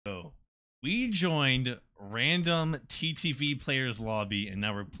We joined random TTV players lobby, and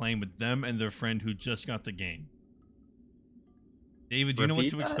now we're playing with them and their friend who just got the game. David, do you know what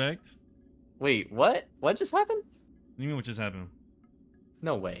to expect? Wait, what? What just happened? What do you mean what just happened?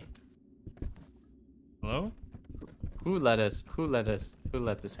 No way. Hello? Who let this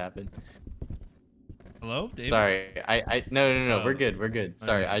happen? Hello, David? Sorry, no, Oh. we're good.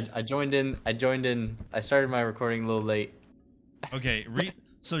 Sorry, Right. I joined in, I started my recording a little late. Okay,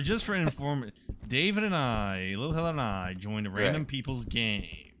 so just for information, David and I, Lil Hell and I, joined a random people's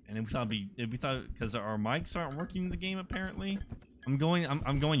game, and we thought because our mics aren't working in the game apparently. I'm going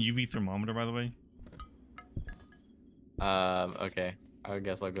UV thermometer, by the way. Okay, I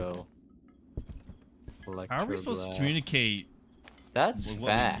guess I'll go. How are we supposed to communicate? That's with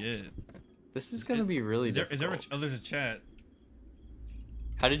fact. what we get? This is gonna be really difficult. There's a chat.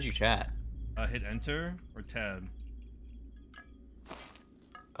 How did you chat? Hit enter or tab.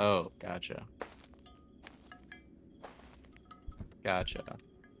 Oh, gotcha. Gotcha.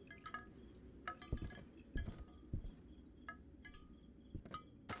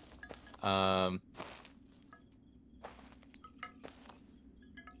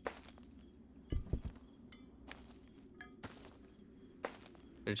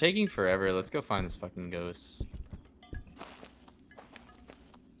 They're taking forever. Let's go find this fucking ghost.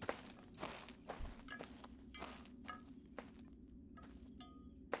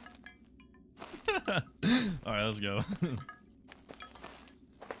 Alright, let's go.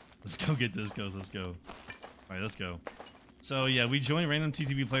 Let's go get this ghost, let's go. Alright, let's go. So yeah, we joined random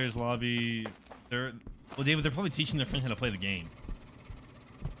TTV players lobby. Well, David, they're probably teaching their friend how to play the game.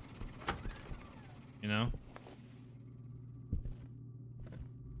 You know?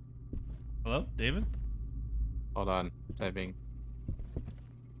 Hello, David? Hold on, typing.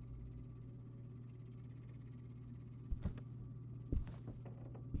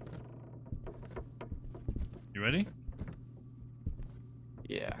 You ready?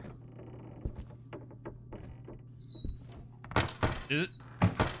 Yeah. Is it?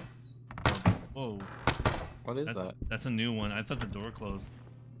 Whoa. What is that? That's a new one. I thought the door closed.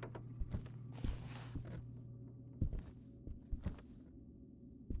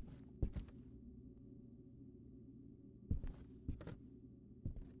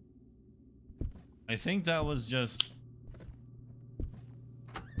 I think that was just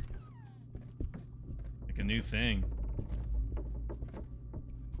like a new thing.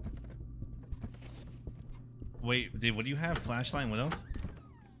 Wait, Dave, what do you have? Flashlight and what else?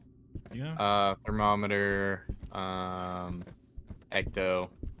 What do you have? Thermometer, ecto.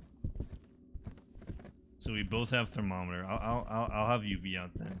 So we both have thermometer. I'll have UV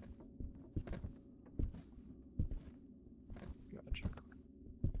out then. Gotcha.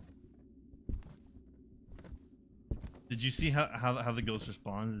 Did you see how the ghost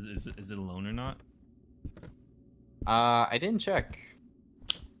responds? Is it alone or not? I didn't check.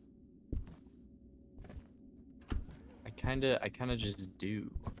 I kinda just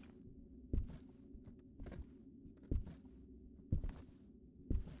do.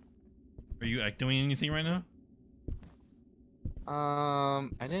 Are you doing anything right now?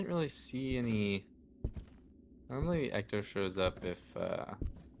 I didn't really see any. Normally, ecto shows up if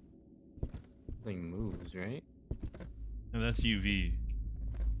something moves, right? No, that's UV.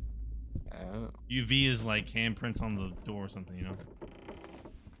 Oh. UV is like handprints on the door or something, you know?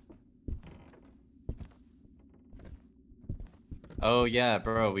 Oh yeah,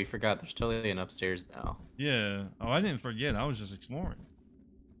 bro, we forgot. There's totally an upstairs now. Yeah. Oh, I didn't forget. I was just exploring.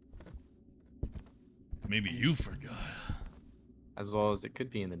 Maybe you forgot. As well as it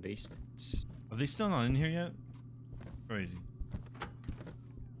could be in the basement. Are they still not in here yet? Crazy.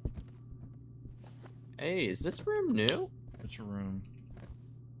 Hey, is this room new? What's your room?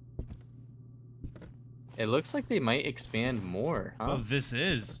 It looks like they might expand more, huh? Oh, this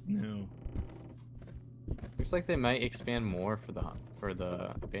is new. Looks like they might expand more for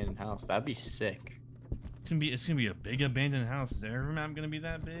the abandoned house. That'd be sick. It's gonna be a big abandoned house. Is every map gonna be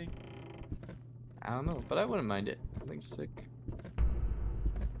that big? I don't know, but I wouldn't mind it. I think it's sick.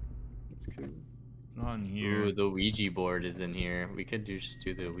 It's cool. It's not in here. Ooh, the Ouija board is in here. We could just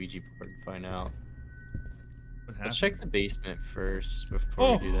do the Ouija board and find out. Let's check the basement first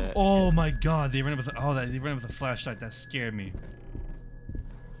before we do that. Oh my god, they ran up with they ran up with a flashlight. That scared me.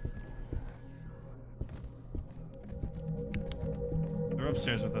 They're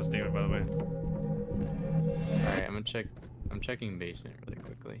upstairs with us, David, by the way. Alright, I'm checking basement really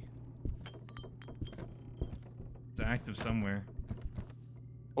quickly. It's active somewhere.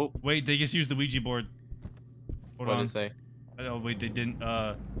 Oh, wait, they just used the Ouija board. Hold on. What did it say? Oh wait, they didn't.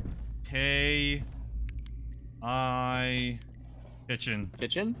 Kitchen.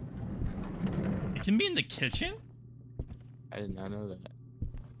 Kitchen? It can be in the kitchen? I did not know that.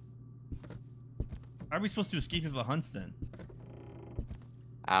 How are we supposed to escape if it hunts then?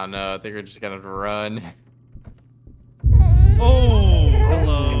 I don't know. I think we're just gonna run. Oh,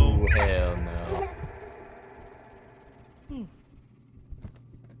 hello. Oh, hell no.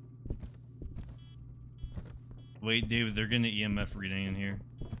 Wait, David, they're getting an EMF reading in here.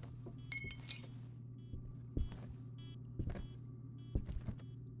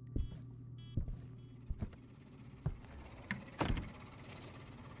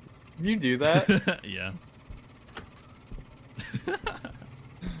 Can you do that? Yeah.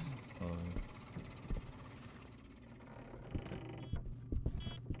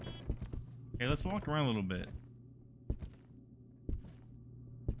 Okay, let's walk around a little bit.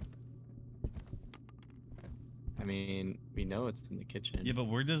 I mean, we know it's in the kitchen. Yeah, but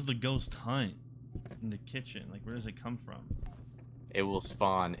where does the ghost hunt? In the kitchen. Like, where does it come from? It will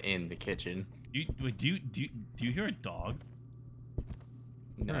spawn in the kitchen. Do you hear a dog?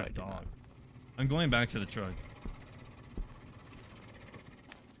 No, a dog. I'm going back to the truck.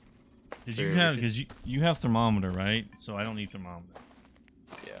 Because you have thermometer, right? So I don't need thermometer.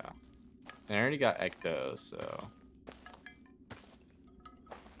 Yeah. And I already got Ecto, so.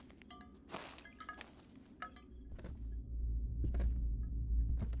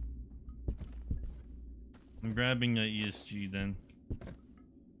 I'm grabbing a ESG then.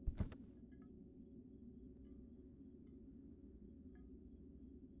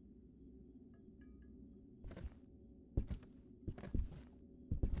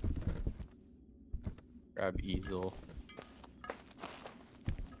 Grab easel.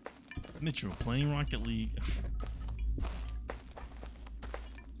 Mitchell playing Rocket League.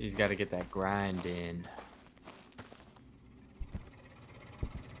 He's got to get that grind in.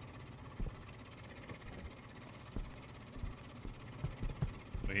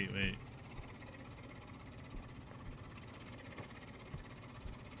 Wait.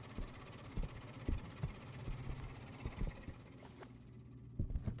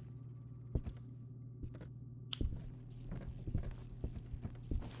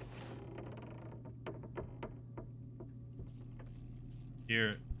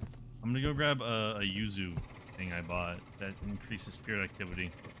 Here, I'm gonna go grab a yuzu thing I bought that increases spirit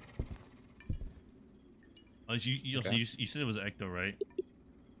activity. Oh, you said it was Ecto, right?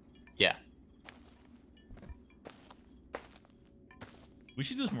 Yeah. We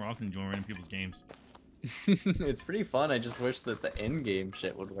should do this more often, join random people's games. It's pretty fun. I just wish that the end game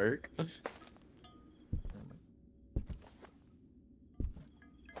shit would work.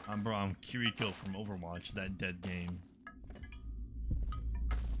 Bro, I'm Kiriko from Overwatch, that dead game.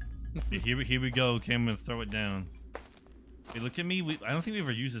 Okay, here we go. Okay, I'm gonna throw it down. Hey, look at me. I don't think we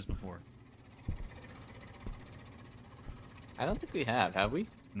ever used this before. I don't think we have we?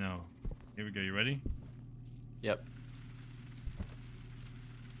 No. Here we go. You ready? Yep.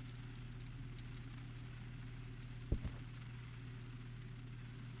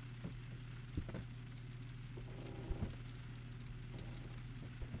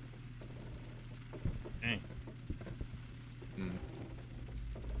 Hey.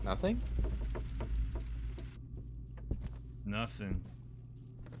 Nothing? Nothing.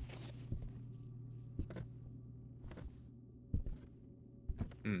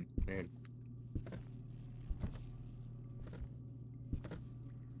 Weird.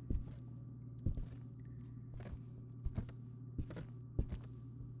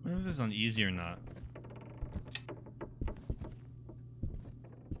 I wonder if this is on easy or not.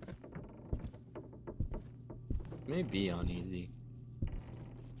 Maybe on easy.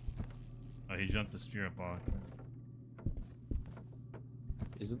 Oh, he jumped the spirit box.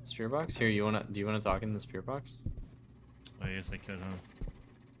 Is it the spirit box? Here, do you wanna talk in the spirit box? Oh, yes, I could, huh?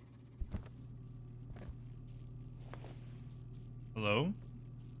 Hello?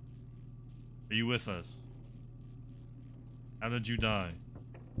 Are you with us? How did you die?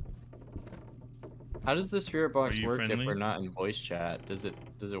 How does the spirit box work friendly? if we're not in voice chat? Does it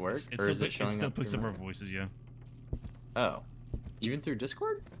work? Or is it showing it still picks up our voices, yeah. Oh. Even through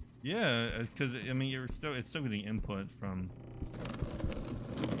Discord? Yeah, because I mean it's still getting input from.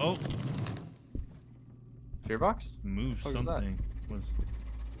 Oh. Spirit box? Move something. Move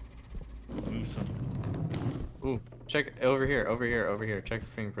something. Ooh, check over here. Check for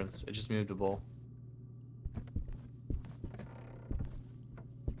fingerprints. It just moved a bowl.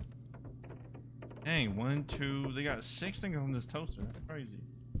 Dang, 1, 2. They got 6 things on this toaster. That's crazy.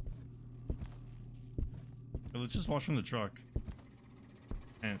 So let's just watch from the truck.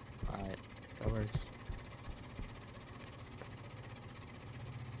 And Alright, that works.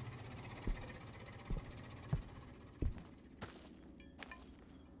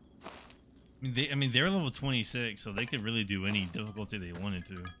 I mean, they're level 26, so they could really do any difficulty they wanted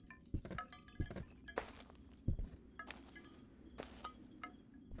to.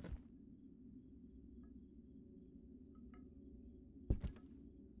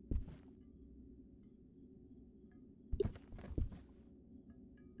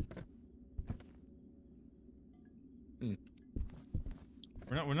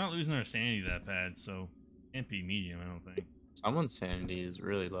 We're not losing our sanity that bad, so can't be medium, I don't think. Someone's sanity is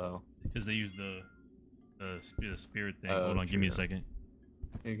really low. Because they use the spirit thing. Oh, Hold on, true. give me a second.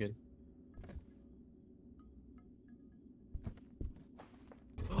 You're good.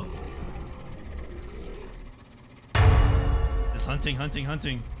 It's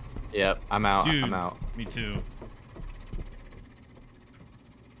hunting. Yep, I'm out. Dude, I'm out. Me too.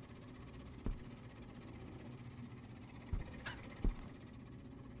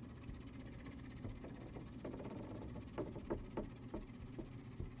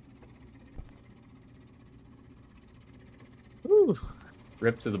 Woo.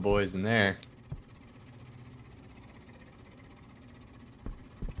 Rip to the boys in there.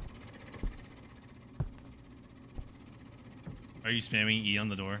 Are you spamming E on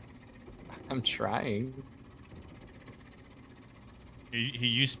the door? I'm trying.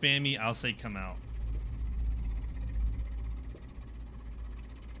 You spam me, I'll say come out.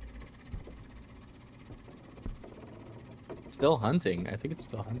 Still hunting. I think it's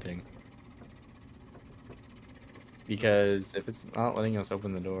still hunting. Because if it's not letting us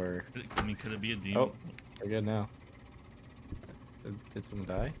open the door... I mean, could it be a demon? Oh, we're good now. Did someone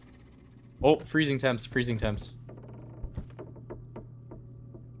die? Oh, freezing temps.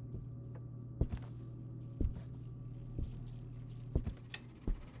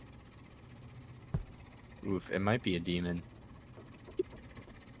 Oof, it might be a demon.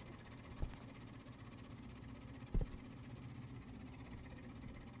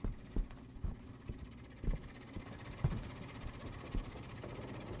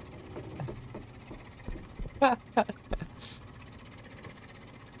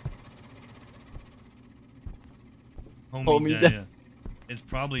 Homie dead. It's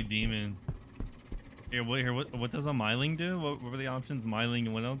probably demon. Here, wait, what does a myling do? What were the options? Myling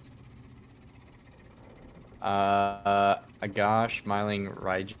and what else? Agash, Myling,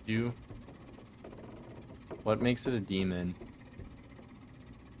 Raiju. What makes it a demon?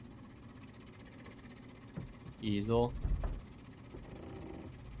 Easel.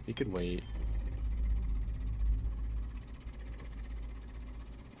 We could wait.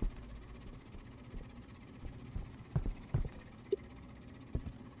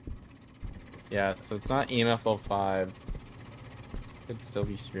 Yeah, so it's not EMF level 5. Could still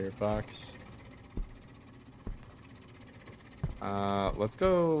be Spirit Box. Let's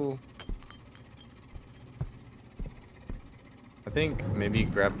go. I think maybe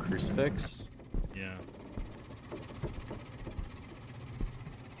grab Crucifix. Yeah.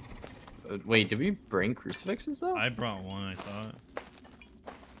 Wait, did we bring Crucifixes though? I brought one, I thought.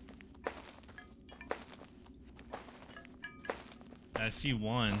 I see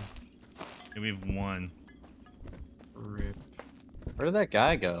one. Yeah, we have one. Rip. Where did that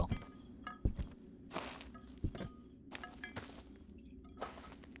guy go?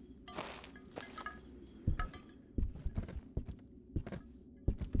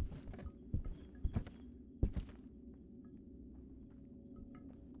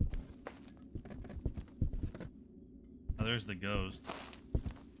 Oh, there's the ghost.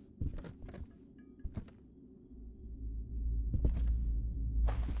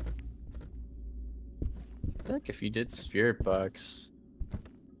 Look, if you did Spirit Box.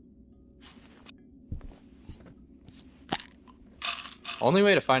 Only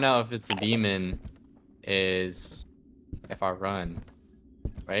way to find out if it's a demon is if I run,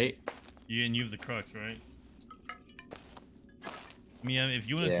 right? And you have the crux, right? I mean, if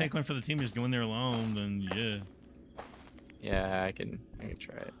you want to take one for the team, just go in there alone, then yeah. Yeah, I can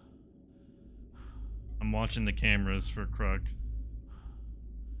try it. I'm watching the cameras for Kruk.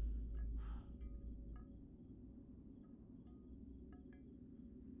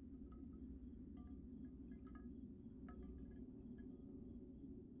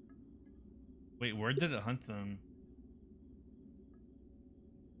 Wait, where did it hunt them?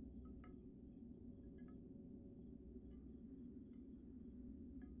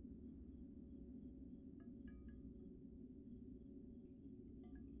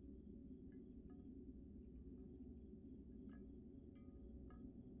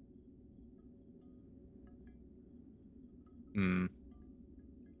 Hmm.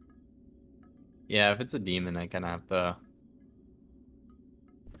 Yeah, if it's a demon, I kind of have to...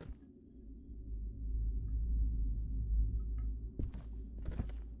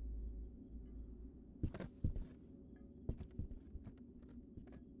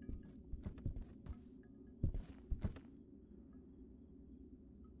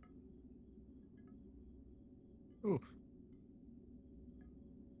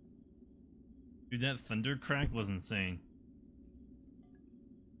 Dude, that thunder crack was insane.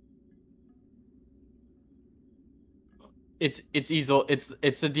 It's easel.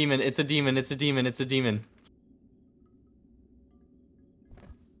 It's a demon. It's a demon. It's a demon. It's a demon.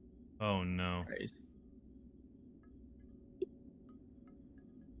 Oh no. Christ.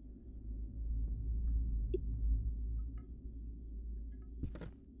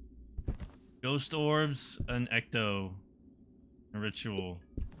 Ghost orbs, an ecto, a ritual.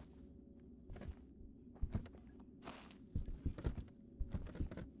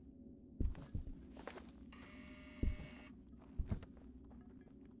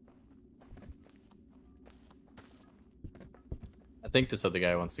 I think this other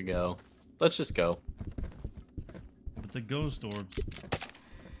guy wants to go. Let's just go. With the ghost orbs.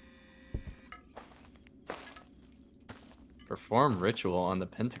 Perform ritual on the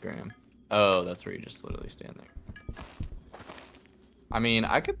pentagram. Oh, that's where you just literally stand there. I mean,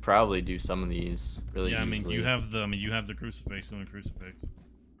 I could probably do some of these really easily. Yeah, you have the crucifix and the crucifix.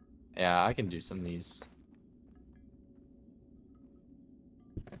 Yeah, I can do some of these.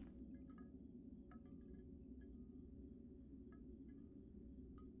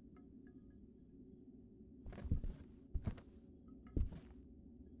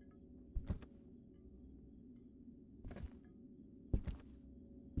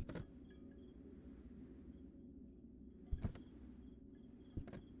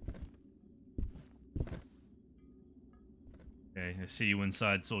 Okay, I see you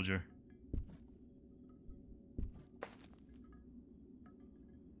inside, soldier.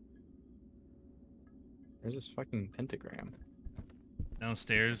 Where's this fucking pentagram?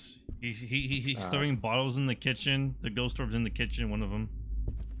 Downstairs. He's throwing bottles in the kitchen. The ghost orb's in the kitchen, one of them.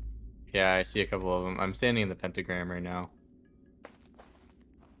 Yeah, I see a couple of them. I'm standing in the pentagram right now.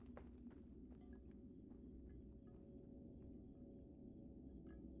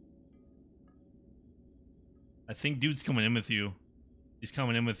 I think dude's coming in with you. He's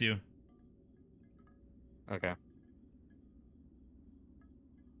coming in with you. Okay.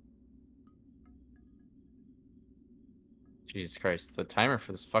 Jesus Christ, the timer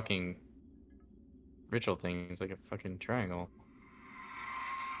for this fucking ritual thing is like a fucking triangle.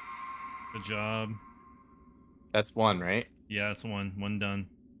 Good job. That's one, right? Yeah, that's one. One done.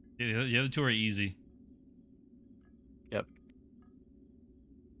 The other two are easy. Yep.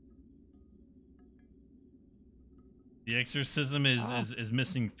 The exorcism is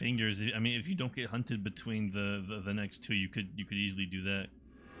missing fingers. I mean, if you don't get hunted between the next two, you could easily do that.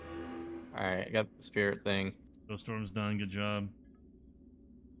 All right, I got the spirit thing. Ghost Storm's done. Good job.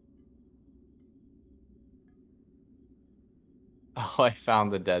 Oh, I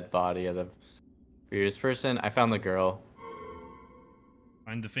found the dead body of the previous person. I found the girl.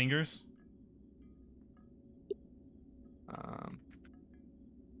 Find the fingers.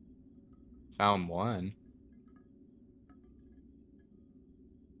 Found one.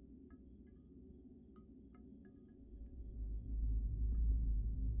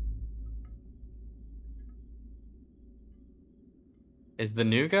 Is the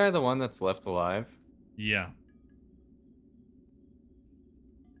new guy the one that's left alive? Yeah.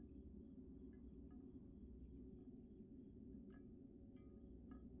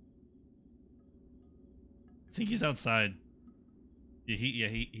 I think he's outside. Yeah,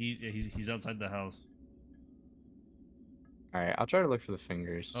 he's outside the house. All right, I'll try to look for the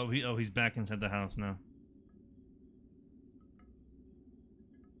fingers. Oh, he's back inside the house now.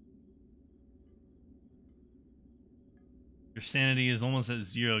 Your sanity is almost at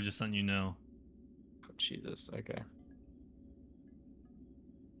 0, just letting you know. Oh, Jesus, okay. How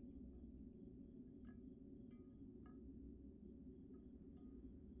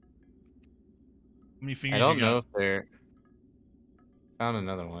many fingers I don't you got? know if they're... Found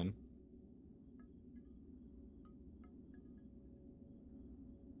another one.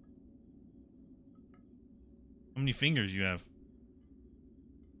 How many fingers you have?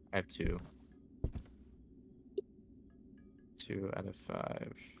 I have 2. 2 out of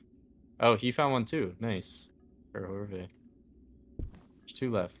 5. Oh, he found one too. Nice. For Jorge. There's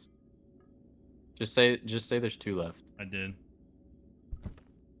 2 left. Just say there's 2 left. I did.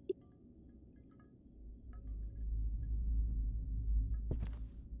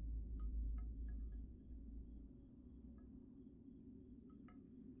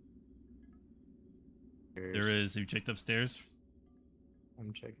 There is. Have you checked upstairs?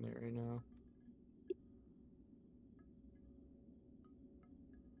 I'm checking it right now.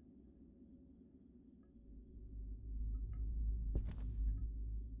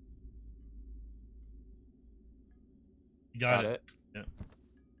 You got it. Yep.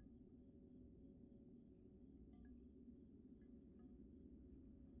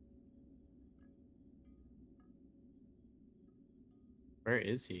 Where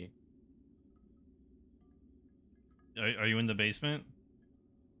is he? Are you in the basement?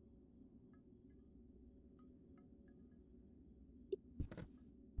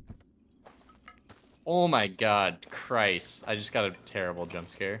 Oh my god, Christ. I just got a terrible jump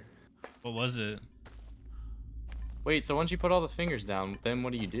scare. What was it? Wait, so once you put all the fingers down, then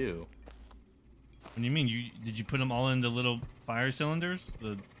what do you do? What do you mean? Did you put them all in the little fire cylinders?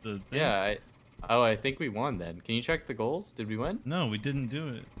 The things? Yeah, I think we won then. Can you check the goals? Did we win? No, we didn't do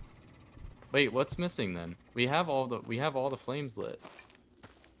it. Wait, what's missing then? We have all the flames lit.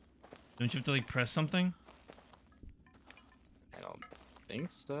 Don't you have to like press something? I don't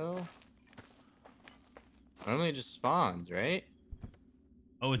think so. Normally it just spawns, right?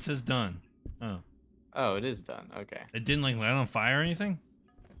 Oh, it says done. Oh. Oh, it is done. Okay. It didn't like light on fire or anything?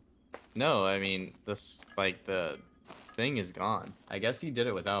 No, I mean this like the thing is gone. I guess he did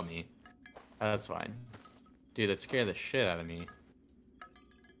it without me. That's fine. Dude, that scared the shit out of me.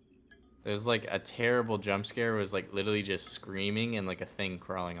 There's like a terrible jump scare. It was like literally just screaming and like a thing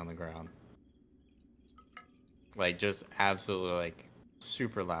crawling on the ground. Like just absolutely like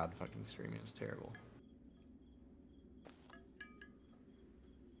super loud fucking screaming. It was terrible.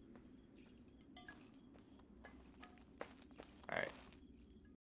 Alright.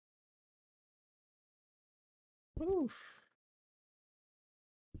 Oof.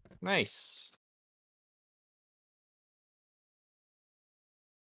 Nice.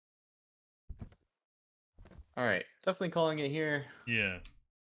 Alright, definitely calling it here. Yeah.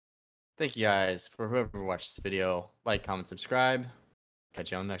 Thank you guys for whoever watched this video. Like, comment, subscribe.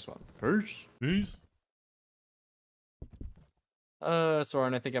 Catch you on the next one. Peace. Peace.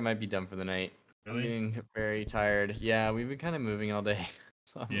 Soren, I think I might be done for the night. Really? I'm getting very tired. Yeah, we've been kind of moving all day.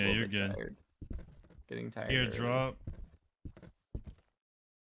 So I'm a little bit good. tired. Getting tired. Here, early. drop.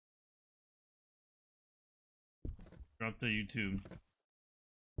 Drop to YouTube.